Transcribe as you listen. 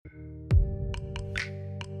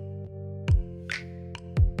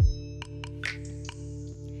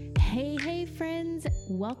friends.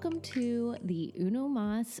 Welcome to the Uno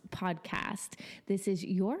Mas podcast. This is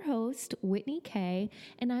your host, Whitney Kay,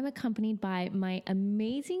 and I'm accompanied by my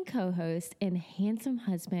amazing co-host and handsome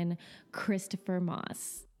husband, Christopher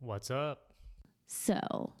Moss. What's up?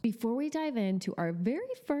 So, before we dive into our very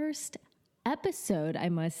first episode, I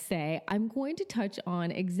must say, I'm going to touch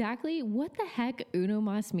on exactly what the heck Uno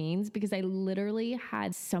Mas means, because I literally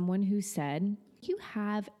had someone who said, you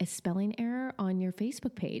have a spelling error on your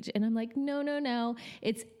Facebook page. And I'm like, no.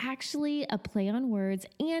 It's actually a play on words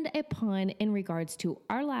and a pun in regards to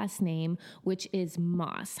our last name, which is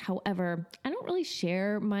Moss. However, I don't really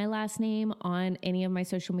share my last name on any of my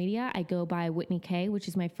social media. I go by Whitney Kay, which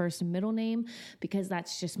is my first and middle name, because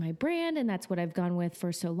that's just my brand and that's what I've gone with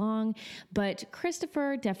for so long. But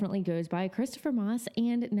Christopher definitely goes by Christopher Moss.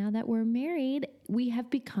 And now that we're married, we have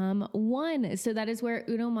become one. So that is where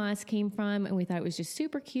Uno Mas came from. And we thought it was just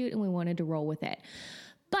super cute and we wanted to roll with it.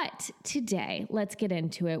 But today, let's get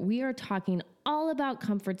into it. We are talking all about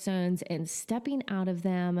comfort zones and stepping out of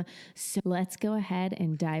them. So let's go ahead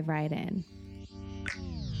and dive right in.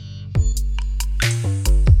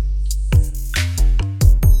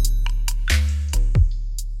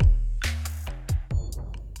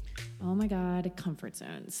 Oh my God, comfort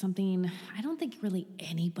zones. Something I don't think really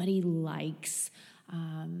anybody likes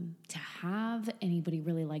to have, anybody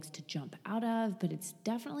really likes to jump out of, but it's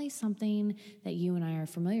definitely something that you and I are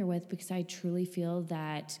familiar with, because I truly feel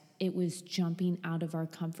that it was jumping out of our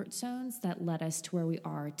comfort zones that led us to where we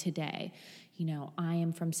are today. You know, I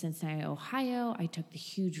am from Cincinnati, Ohio. I took the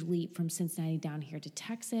huge leap from Cincinnati down here to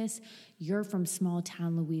Texas. You're from small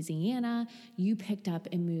town Louisiana. You picked up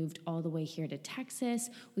and moved all the way here to Texas.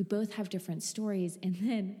 We both have different stories. And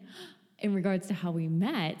then in regards to how we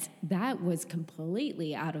met, that was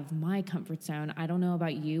completely out of my comfort zone. I don't know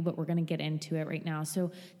about you, but we're going to get into it right now.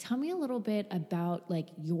 So tell me a little bit about like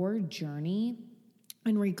your journey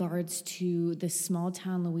in regards to the small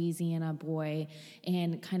town Louisiana boy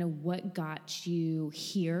and kind of what got you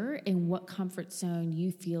here and what comfort zone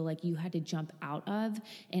you feel like you had to jump out of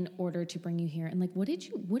in order to bring you here. And like, what did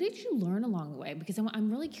you learn along the way? Because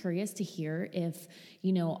I'm really curious to hear if,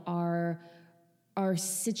 you know, our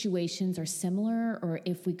situations are similar, or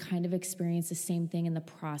if we kind of experience the same thing in the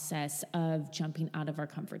process of jumping out of our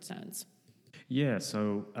comfort zones. Yeah,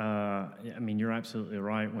 so, I mean, you're absolutely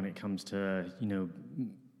right when it comes to, you know,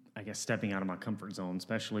 I guess stepping out of my comfort zone,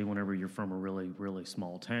 especially whenever you're from a really, really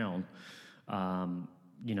small town,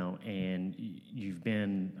 you know, and you've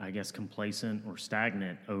been, I guess, complacent or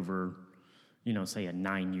stagnant over, you know, say a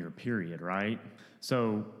 9-year period, right?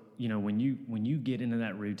 So, you know, when you get into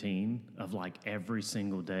that routine of like every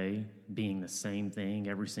single day being the same thing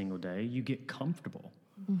every single day, you get comfortable,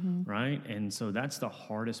 right? And so that's the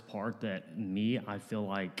hardest part that I feel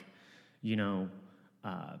like,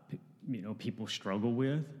 people struggle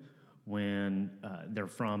with when they're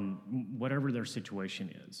from whatever their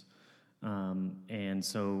situation is. And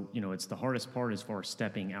so, you know, it's the hardest part as far as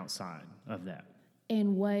stepping outside of that.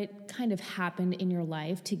 And what kind of happened in your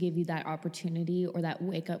life to give you that opportunity or that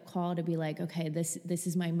wake-up call to be like, okay, this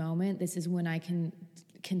is my moment. This is when I can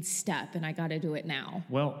step, and I got to do it now?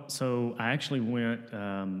 Well, so I actually went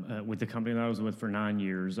with the company that I was with for 9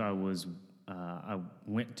 years. I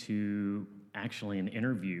went to actually an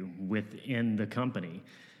interview within the company,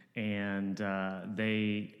 and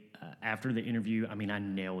they. After the interview, I mean, I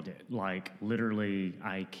nailed it. Like, literally,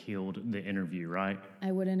 I killed the interview, right?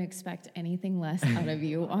 I wouldn't expect anything less out of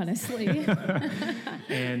you, honestly.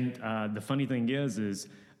 And the funny thing is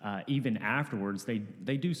even afterwards, they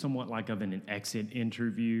do somewhat like of an exit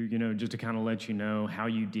interview, you know, just to kind of let you know how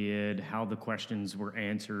you did, how the questions were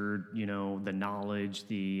answered, you know, the knowledge,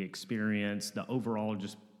 the experience, the overall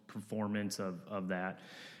just performance of that.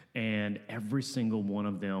 And every single one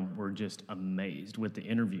of them were just amazed with the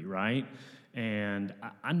interview, right? And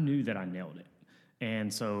I knew that I nailed it.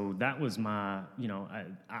 And so that was my, you know,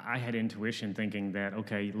 I had intuition thinking that,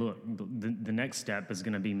 okay, look, the next step is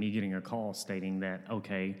going to be me getting a call stating that,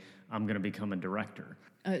 okay, I'm going to become a director.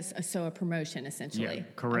 So a promotion, essentially. Yeah,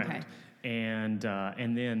 correct. Okay. And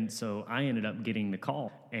then so I ended up getting the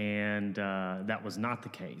call, and that was not the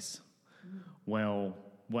case. Well,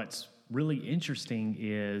 what's really interesting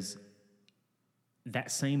is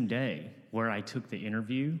that same day where I took the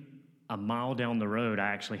interview, a mile down the road, I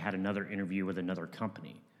actually had another interview with another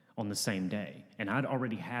company on the same day. And I'd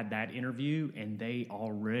already had that interview, and they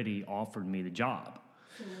already offered me the job.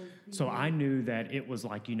 So I knew that it was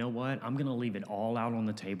like, you know what? I'm going to leave it all out on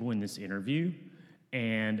the table in this interview.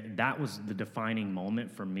 And that was the defining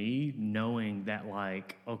moment for me, knowing that,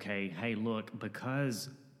 like, okay, hey, look, because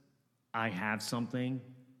I have something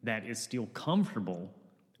that is still comfortable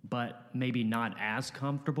but maybe not as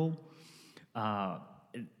comfortable,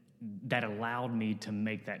 that allowed me to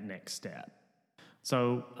make that next step.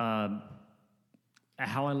 So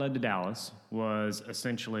how I led to Dallas was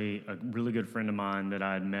essentially a really good friend of mine that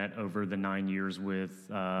I had met over the 9 years with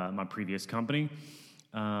my previous company.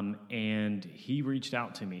 And he reached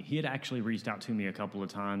out to me. He had actually reached out to me a couple of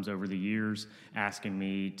times over the years asking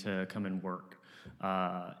me to come and work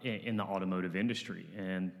in the automotive industry.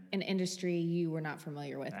 And an industry you were not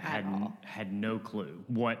familiar with at all. Had no clue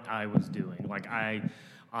what I was doing. Like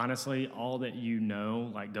honestly, all that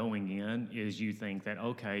like going in is you think that,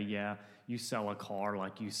 okay, yeah, you sell a car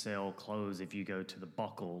like you sell clothes if you go to the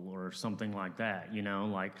Buckle or something like that,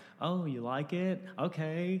 like, oh, you like it?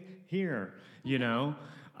 Okay, here,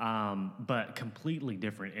 but completely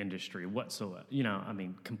different industry whatsoever,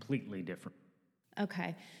 completely different.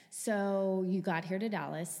 Okay, so you got here to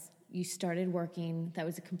Dallas, you started working, that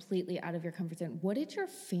was completely out of your comfort zone. What did your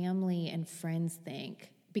family and friends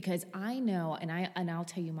think? Because I know, and I'll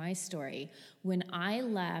tell you my story. When I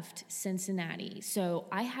left Cincinnati, so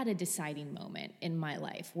I had a deciding moment in my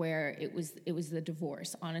life where it was the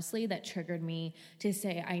divorce, honestly, that triggered me to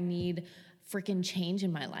say I need freaking change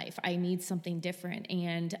in my life. I need something different.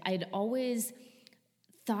 And I'd always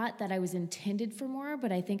thought that I was intended for more,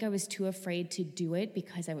 but I think I was too afraid to do it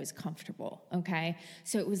because I was comfortable, okay?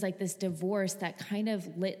 So it was like this divorce that kind of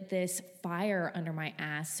lit this fire under my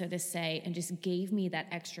ass, so to say, and just gave me that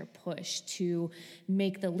extra push to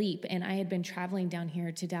make the leap. And I had been traveling down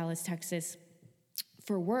here to Dallas, Texas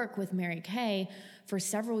for work with Mary Kay for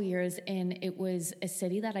several years, and it was a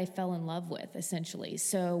city that I fell in love with, essentially.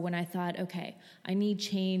 So when I thought, okay, I need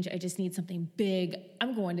change, I just need something big,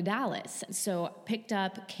 I'm going to Dallas. So picked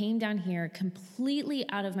up, came down here, completely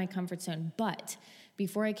out of my comfort zone. But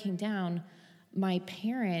before I came down, my mom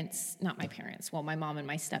and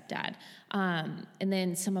my stepdad, and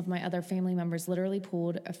then some of my other family members literally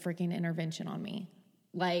pulled a freaking intervention on me.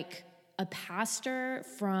 Like, a pastor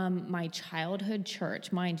from my childhood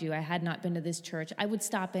church, mind you, I had not been to this church. I would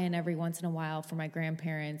stop in every once in a while for my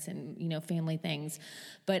grandparents and, family things,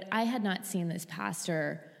 but I had not seen this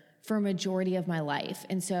pastor for a majority of my life.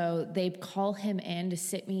 And so they call him in to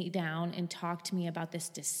sit me down and talk to me about this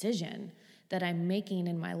decision that I'm making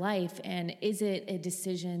in my life. And is it a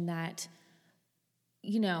decision that,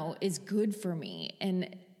 is good for me?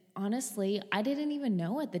 And honestly, I didn't even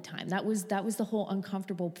know at the time. That was the whole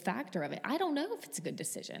uncomfortable factor of it. I don't know if it's a good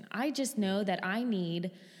decision. I just know that I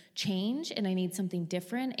need change and I need something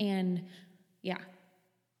different. And yeah.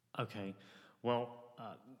 Okay. Well,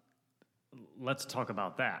 let's talk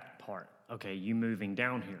about that part. Okay. You moving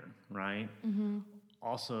down here, right? Mm-hmm.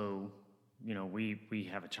 Also, we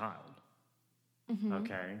have a child. Mm-hmm.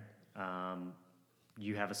 Okay.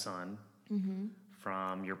 You have a son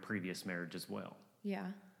from your previous marriage as well. Yeah.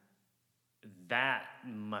 That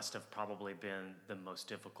must have probably been the most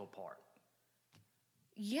difficult part.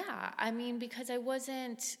 Yeah, because I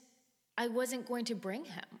wasn't going to bring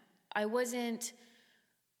him.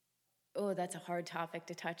 Oh, that's a hard topic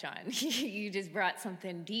to touch on. You just brought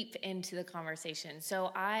something deep into the conversation.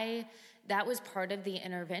 So that was part of the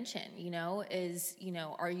intervention,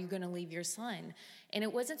 are you going to leave your son? And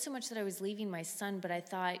it wasn't so much that I was leaving my son, but I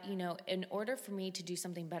thought, in order for me to do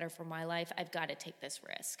something better for my life, I've got to take this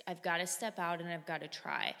risk. I've got to step out and I've got to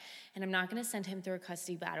try. And I'm not going to send him through a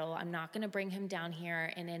custody battle. I'm not going to bring him down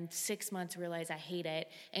here and in 6 months realize I hate it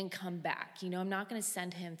and come back. I'm not going to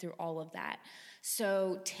send him through all of that.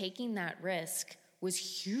 So taking that risk was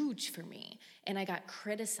huge for me. And I got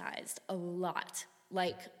criticized a lot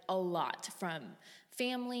from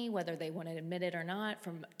family, whether they want to admit it or not,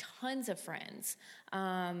 from tons of friends.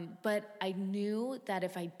 But I knew that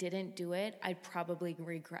if I didn't do it, I'd probably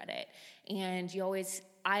regret it. And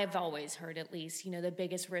I've always heard, at least, the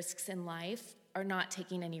biggest risks in life are not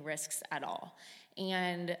taking any risks at all.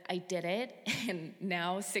 And I did it, and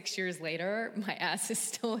now 6 years later, my ass is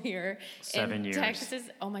still here 7 years. Texas.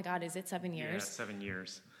 Oh my God, is it 7 years? Yeah, 7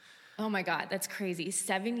 years. Oh my God, that's crazy.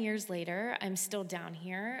 7 years later, I'm still down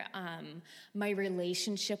here. My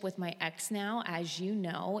relationship with my ex now, as you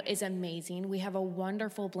know, is amazing. We have a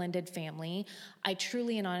wonderful blended family. I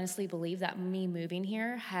truly and honestly believe that me moving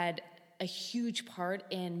here had a huge part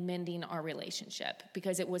in mending our relationship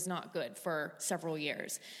because it was not good for several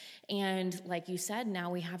years. And like you said,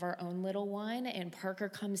 now we have our own little one, and Parker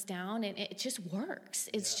comes down, and it just works.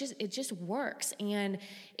 It just works. And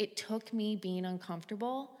it took me being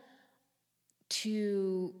uncomfortable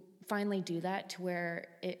to finally do that to where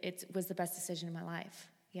it was the best decision in my life.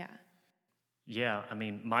 Yeah. Yeah,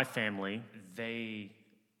 my family, they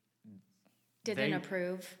didn't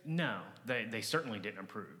approve? No, they certainly didn't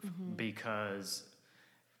approve because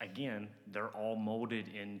again, they're all molded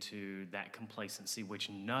into that complacency, which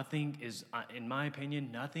nothing is, in my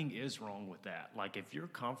opinion, nothing is wrong with that. Like, if you're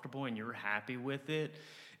comfortable and you're happy with it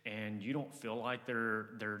and you don't feel like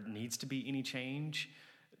there needs to be any change,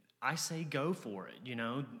 I say go for it. You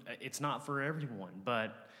know, it's not for everyone,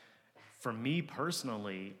 but for me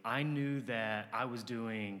personally, I knew that I was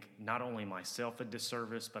doing not only myself a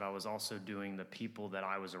disservice, but I was also doing the people that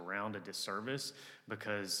I was around a disservice,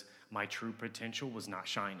 because my true potential was not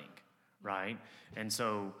shining, right? And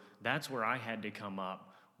so that's where I had to come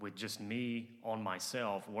up with just me on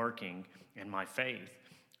myself working and my faith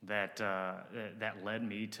that led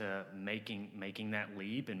me to making that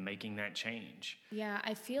leap and making that change. Yeah,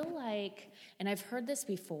 I feel like, and I've heard this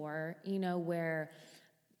before, you know, where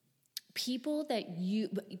people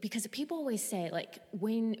because people always say, like,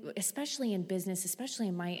 when, especially in business, especially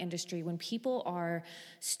in my industry, when people are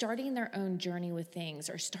starting their own journey with things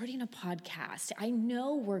or starting a podcast, I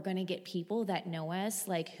know we're going to get people that know us,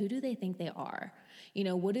 like, who do they think they are? You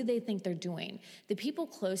know, what do they think they're doing? The people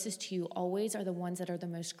closest to you always are the ones that are the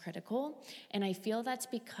most critical. And I feel that's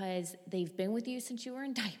because they've been with you since you were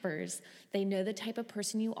in diapers. They know the type of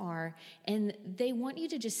person you are, and they want you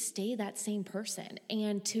to just stay that same person.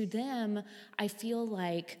 And to them, I feel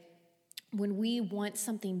like when we want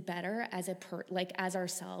something better as as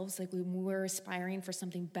ourselves, like when we're aspiring for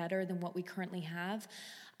something better than what we currently have,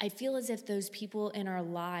 I feel as if those people in our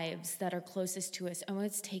lives that are closest to us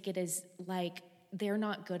almost take it as like they're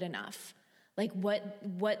not good enough. Like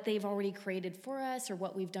what they've already created for us, or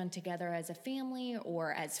what we've done together as a family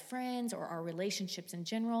or as friends, or our relationships in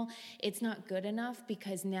general, it's not good enough,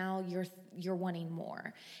 because now you're wanting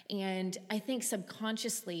more. And I think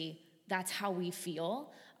subconsciously that's how we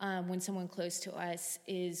feel when someone close to us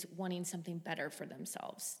is wanting something better for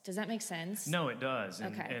themselves. Does that make sense? No, it does.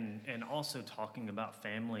 Okay. And also talking about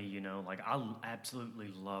family, you know, like, I absolutely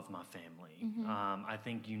love my family. Mm-hmm. I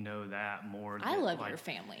think you know that more. I love like, your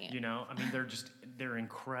family. You know, I mean, they're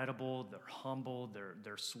incredible. They're humble.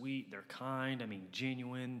 They're sweet. They're kind. I mean,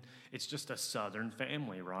 genuine. It's just a Southern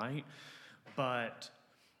family, right? But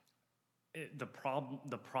the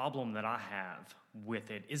problem that I have with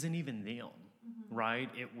it isn't even them. Mm-hmm. Right?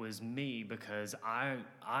 It was me, because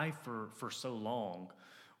I for so long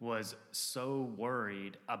was so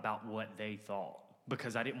worried about what they thought,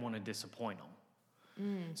 because I didn't want to disappoint them.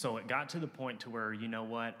 So it got to the point to where, you know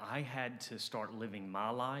what, I had to start living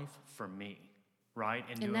my life for me, right?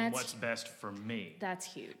 And doing what's best for me. That's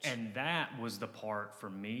huge. And that was the part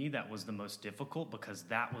for me that was the most difficult, because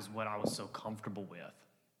that was what I was so comfortable with.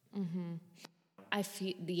 Mm-hmm.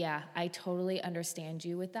 I totally understand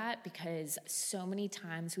you with that, because so many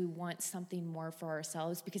times we want something more for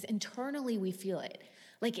ourselves, because internally we feel it.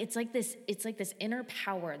 Like, it's like this inner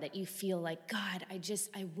power that you feel like, God,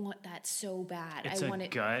 I want that so bad. It's a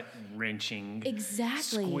gut-wrenching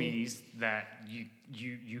squeeze that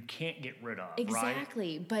you can't get rid of,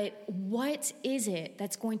 exactly. Right? But what is it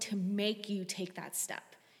that's going to make you take that step?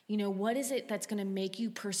 You know, what is it that's going to make you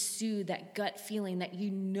pursue that gut feeling that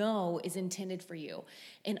you know is intended for you?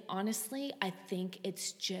 And honestly, I think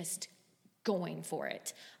it's just going for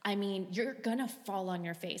it. I mean, you're going to fall on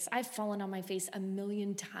your face. I've fallen on my face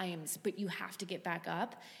 1,000,000 times, but you have to get back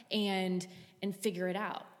up and figure it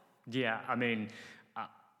out. Yeah, I mean,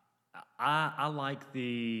 I like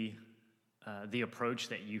the approach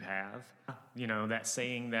that you have. You know, that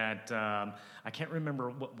saying that, I can't remember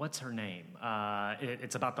what's her name.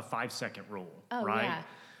 It's about the 5-second rule, right?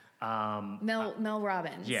 Yeah. Mel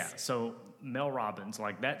Robbins. Yeah, so Mel Robbins,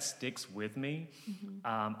 like, that sticks with me.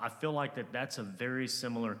 Mm-hmm. I feel like that's a very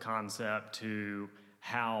similar concept to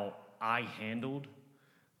how I handled,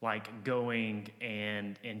 like, going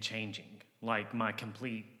and changing, like, my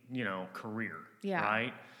complete, you know, career,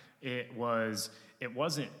 right? It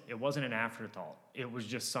wasn't an afterthought. It was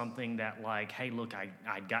just something that, like, hey, look,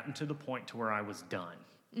 I'd gotten to the point to where I was done.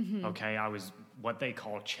 Mm-hmm. Okay, I was what they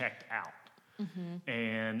call checked out. Mm-hmm.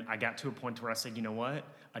 And I got to a point where I said, you know what?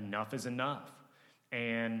 Enough is enough.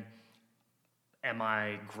 And am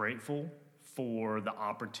I grateful for the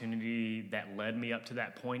opportunity that led me up to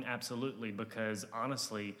that point? Absolutely, because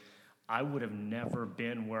honestly, I would have never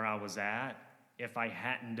been where I was at if I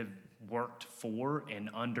hadn't have worked for and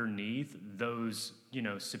underneath those, you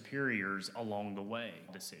know, superiors along the way.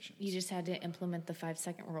 Decisions. You just had to implement the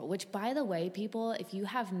 5-second rule, which, by the way, people, if you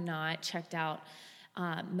have not checked out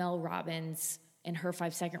Mel Robbins and her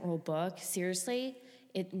 5-second rule book, seriously,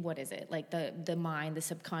 what is it? Like the mind, the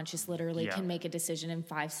subconscious literally can make a decision in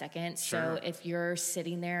 5 seconds. Sure. So if you're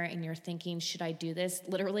sitting there and you're thinking, should I do this?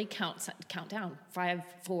 Literally count down. 5,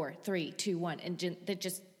 4, 3, 2, 1. And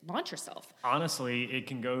launch yourself. Honestly, it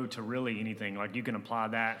can go to really anything. Like you can apply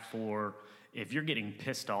that for if you're getting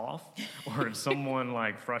pissed off or if someone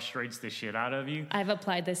like frustrates the shit out of you. I've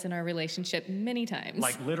applied this in our relationship many times.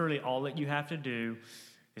 Like literally all that you have to do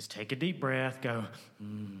is take a deep breath, go,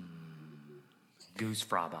 Goose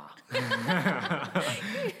Fraba.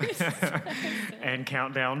 And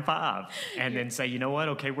count down 5. And then say, you know what?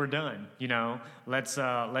 Okay, we're done. You know, let's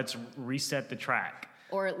reset the track.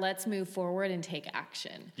 Or let's move forward and take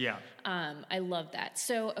action. Yeah. I love that.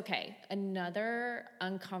 So, okay, another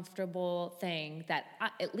uncomfortable thing that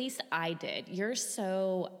at least I did. You're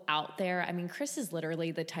so out there. I mean, Chris is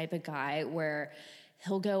literally the type of guy where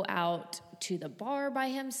he'll go out to the bar by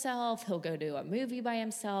himself. He'll go to a movie by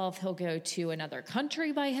himself. He'll go to another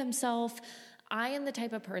country by himself. I am the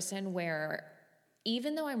type of person where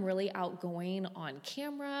even though I'm really outgoing on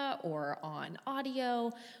camera or on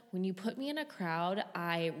audio, when you put me in a crowd,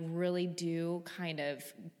 I really do kind of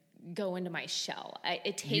go into my shell.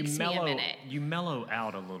 It takes me a minute. You mellow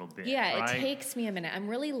out a little bit. Yeah, right? It takes me a minute. I'm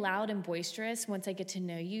really loud and boisterous once I get to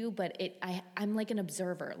know you, but I'm like an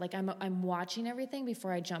observer. Like I'm watching everything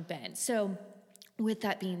before I jump in. So with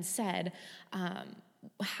that being said,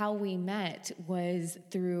 how we met was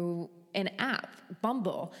through an app,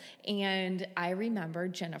 Bumble. And I remember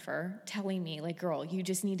Jennifer telling me, like, girl, you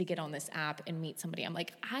just need to get on this app and meet somebody. I'm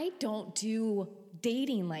like, I don't do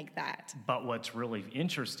dating like that. But what's really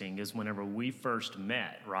interesting is whenever we first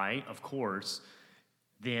met, right, of course,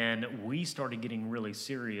 then we started getting really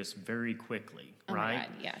serious very quickly, right? Oh my God,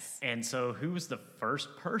 yes. And so who was the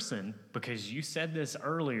first person, because you said this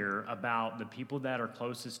earlier about the people that are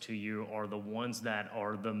closest to you are the ones that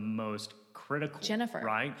are the most critical. Jennifer.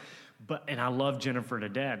 Right? And I love Jennifer to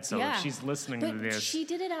death, so if she's listening to this. But she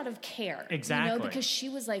did it out of care. Exactly. You know, because she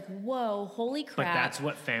was like, whoa, holy crap. But that's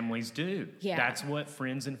what families do. Yeah. That's what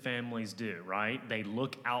friends and families do, right? They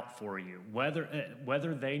look out for you.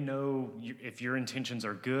 Whether they know if your intentions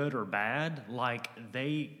are good or bad, like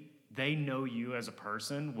they know you as a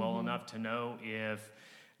person well enough to know if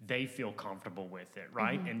they feel comfortable with it,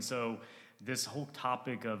 right? And so this whole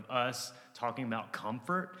topic of us talking about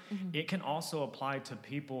comfort, it can also apply to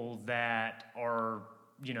people that are,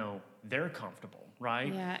 you know, they're comfortable,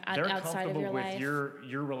 right? Yeah, they're outside of comfortable your with life.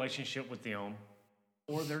 your relationship with them,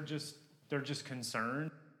 or they're just concerned.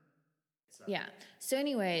 Yeah. So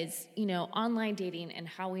anyways, you know, online dating and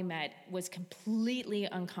how we met was completely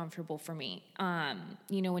uncomfortable for me.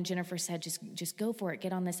 You know, when Jennifer said, just go for it,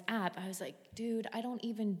 get on this app, I was like, dude, I don't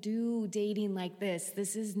even do dating like this.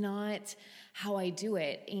 This is not how I do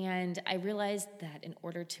it. And I realized that in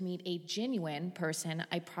order to meet a genuine person,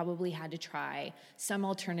 I probably had to try some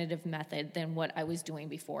alternative method than what I was doing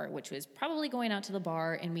before, which was probably going out to the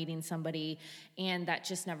bar and meeting somebody. And that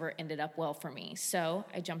just never ended up well for me. So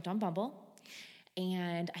I jumped on Bumble.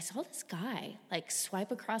 And I saw this guy like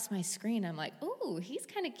swipe across my screen. I'm like, ooh, he's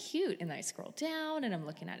kind of cute. And I scroll down and I'm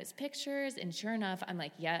looking at his pictures. And sure enough, I'm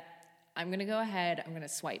like, yeah, I'm going to go ahead. I'm going to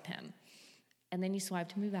swipe him. And then you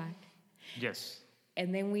swiped me back. Yes.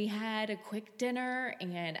 And then we had a quick dinner.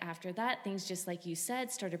 And after that, things just like you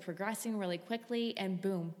said, started progressing really quickly. And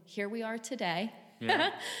boom, here we are today.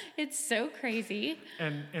 Yeah. It's so crazy.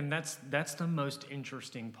 And that's the most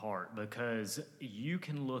interesting part, because you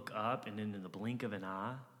can look up and in the blink of an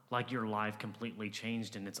eye, like your life completely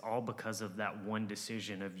changed, and it's all because of that one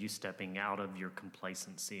decision of you stepping out of your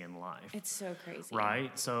complacency in life. It's so crazy.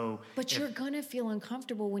 Right? So But you're going to feel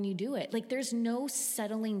uncomfortable when you do it. Like there's no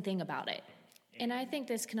settling thing about it. And I think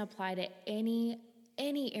this can apply to any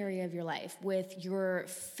area of your life with your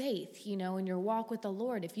faith, you know, and your walk with the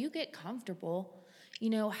Lord. If you get comfortable, you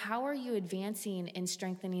know, how are you advancing and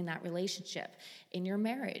strengthening that relationship in your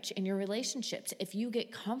marriage, in your relationships? If you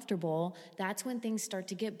get comfortable, that's when things start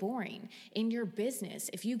to get boring. In your business,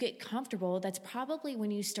 if you get comfortable, that's probably when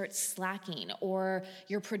you start slacking or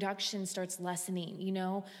your production starts lessening, you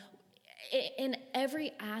know. In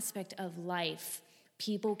every aspect of life,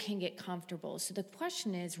 people can get comfortable. So the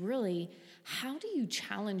question is really, how do you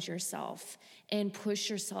challenge yourself and push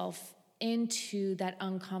yourself into that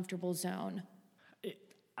uncomfortable zone?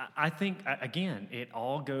 I think, again, it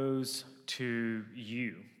all goes to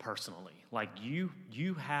you personally. Like you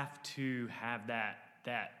have to have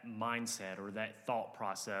that mindset or that thought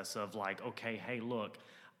process of like, okay, hey, look,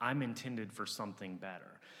 I'm intended for something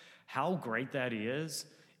better. How great that is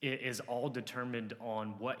all determined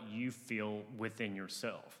on what you feel within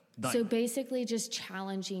yourself. So basically just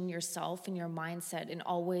challenging yourself and your mindset and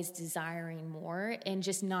always desiring more and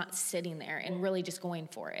just not sitting there and really just going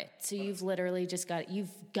for it. So you've literally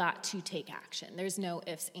you've got to take action. There's no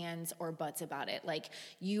ifs, ands, or buts about it. Like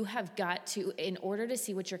you have got to, in order to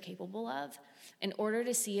see what you're capable of, in order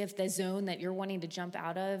to see if the zone that you're wanting to jump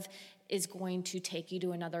out of is going to take you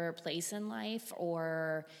to another place in life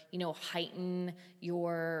or, heighten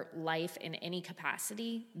your life in any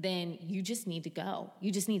capacity, then you just need to go.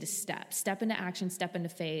 You just need to step into action, step into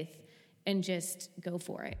faith, and just go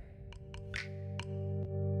for it.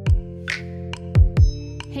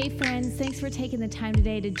 Hey friends, thanks for taking the time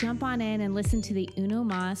today to jump on in and listen to the Uno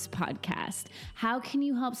Mas podcast. How can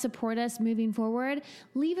you help support us moving forward?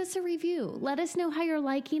 Leave us a review. Let us know how you're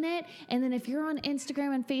liking it. And then if you're on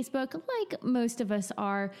Instagram and Facebook, like most of us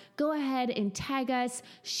are, go ahead and tag us,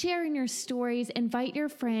 share in your stories, invite your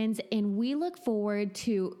friends, and we look forward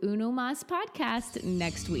to Uno Mas podcast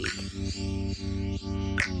next week.